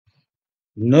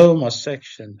Normal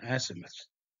section azimuth.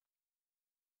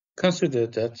 Consider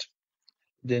that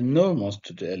the normals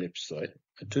to the ellipsoid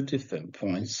at two different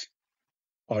points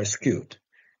are skewed.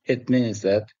 It means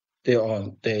that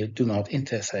they do not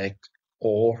intersect,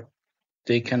 or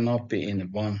they cannot be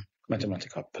in one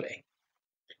mathematical plane.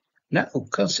 Now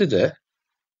consider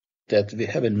that we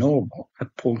have a normal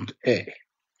at point A.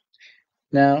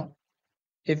 Now,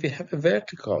 if we have a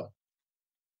vertical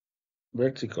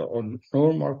or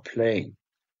normal plane,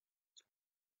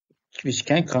 which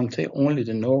can contain only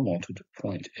the normal to the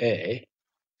point A,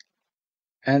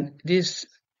 and this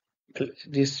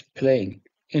plane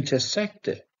intersect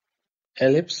the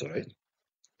ellipsoid,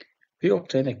 we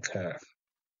obtain a curve.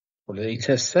 Well, the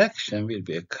intersection will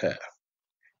be a curve,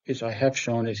 which I have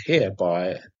shown it here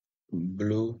by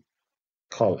blue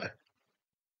color.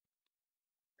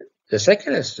 The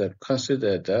second step,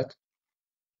 consider that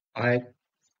I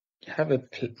have a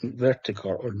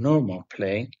vertical or normal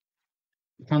plane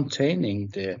containing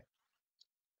the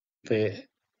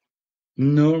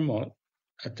normal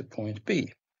at the point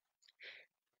B.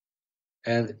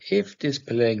 And if this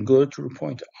plane goes through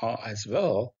point R as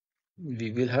well,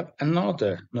 we will have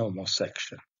another normal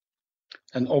section.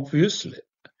 And obviously,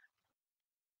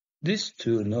 these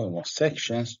two normal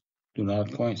sections do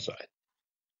not coincide.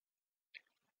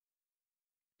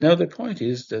 Now the point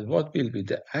is that what will be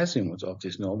the azimuth of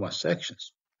these normal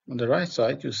sections? On the right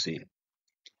side, you see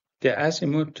the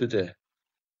azimuth to the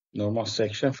normal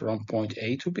section from point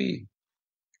A to B,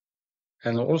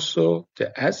 and also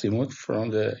the azimuth from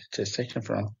the intersection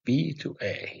from B to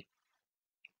A,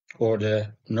 or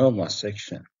the normal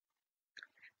section.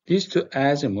 These two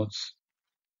azimuths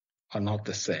are not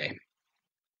the same.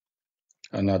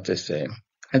 And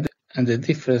the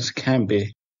difference can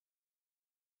be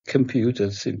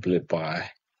computed simply by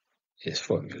this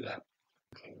formula.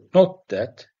 Note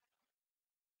that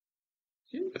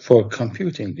for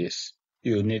computing this,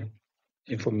 you need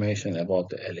information about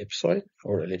the ellipsoid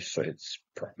or ellipsoid's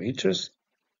parameters,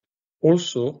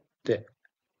 also the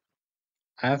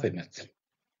azimuth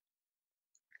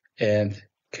and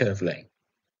curve length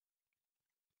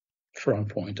from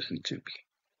point A to B.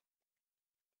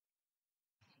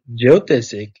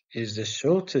 Geodesic is the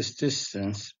shortest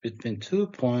distance between 2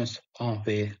 points on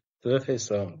the surface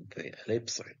of the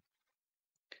ellipsoid.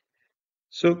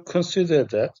 So consider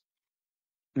that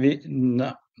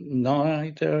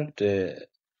neither the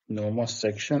normal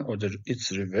section or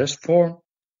its reverse form,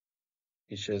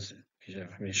 which has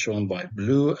been shown by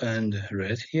blue and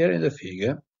red here in the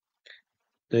figure,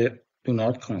 they do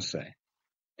not coincide.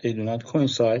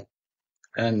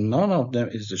 And none of them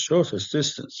is the shortest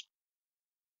distance.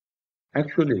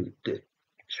 Actually, the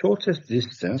shortest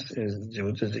distance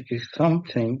is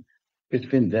something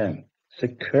between them. It's a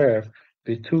curve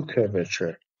with two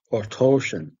curvatures or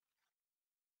torsion.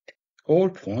 All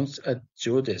points at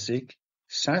geodesic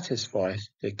satisfy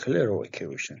the Clairaut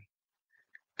equation.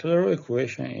 Clairaut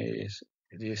equation is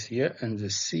this here, and the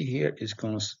C here is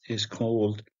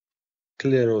called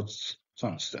Clairaut's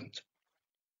constant.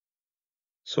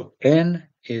 So N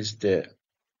is the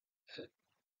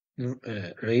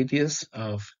radius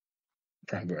of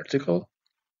prime vertical,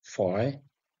 phi,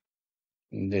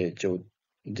 the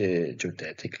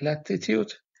geodetic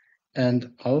latitude,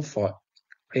 and alpha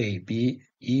AB,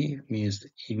 E means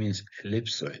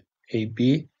ellipsoid.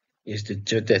 AB is the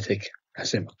geodetic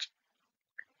azimuth.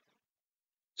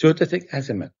 Geodetic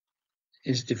azimuth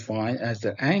is defined as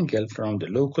the angle from the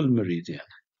local meridian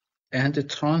and the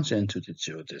tangent to the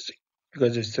geodesic.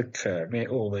 Because it's a curve, we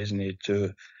always need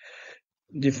to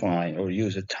define or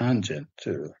use a tangent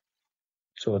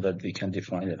so that we can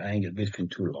define an angle between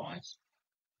two lines.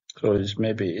 So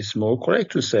it's more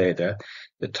correct to say that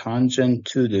the tangent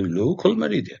to the local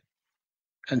meridian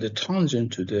and the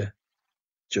tangent to the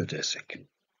geodesic.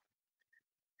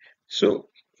 So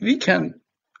we can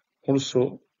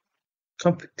also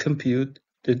compute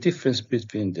the difference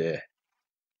between the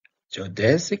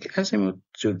geodetic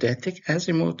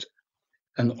azimuth,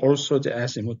 and also the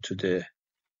azimuth to the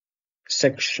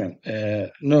section,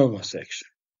 normal section.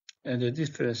 And the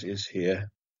difference is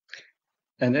here.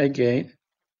 And again,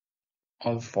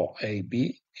 alpha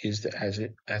AB is the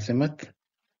azimuth,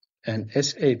 and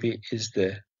SAB is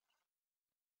the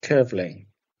curve length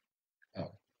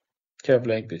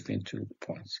between 2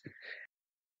 points.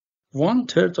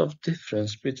 1/3 of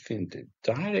difference between the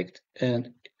direct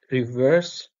and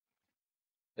reverse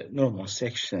normal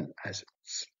section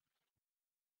azimuths.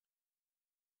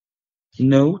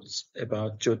 Notes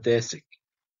about geodesic.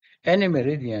 Any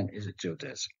meridian is a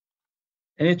geodesic.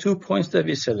 Any 2 points that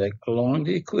we select along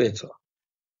the equator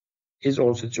is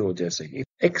also geodesic,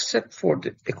 except for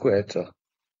the equator.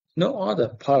 No other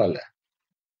parallel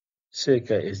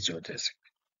circle is geodesic.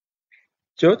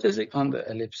 Geodesic on the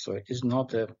ellipsoid is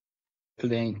not a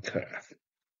plane curve.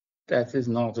 That is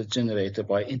not generated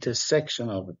by intersection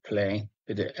of a plane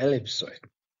with the ellipsoid.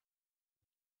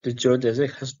 The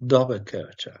geodesic has double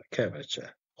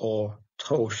curvature or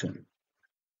torsion.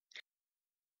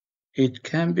 It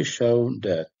can be shown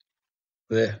that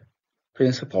the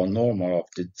principal normal of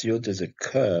the geodesic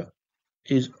curve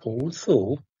is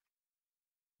also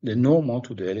the normal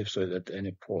to the ellipsoid at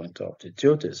any point of the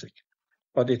geodesic,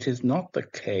 but it is not the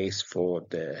case for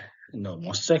the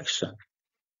normal section.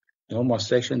 Normal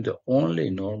section, the only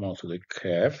normal to the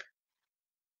curve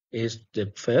is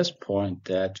the first point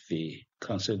that we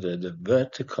consider the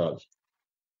vertical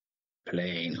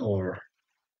plane or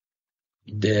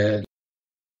the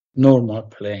normal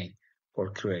plane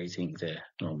for creating the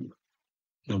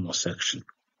normal section.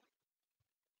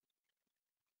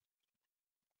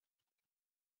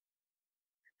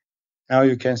 Now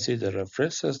you can see the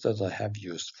references that I have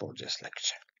used for this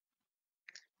lecture.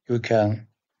 You can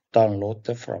download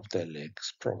them from the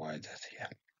links provided here.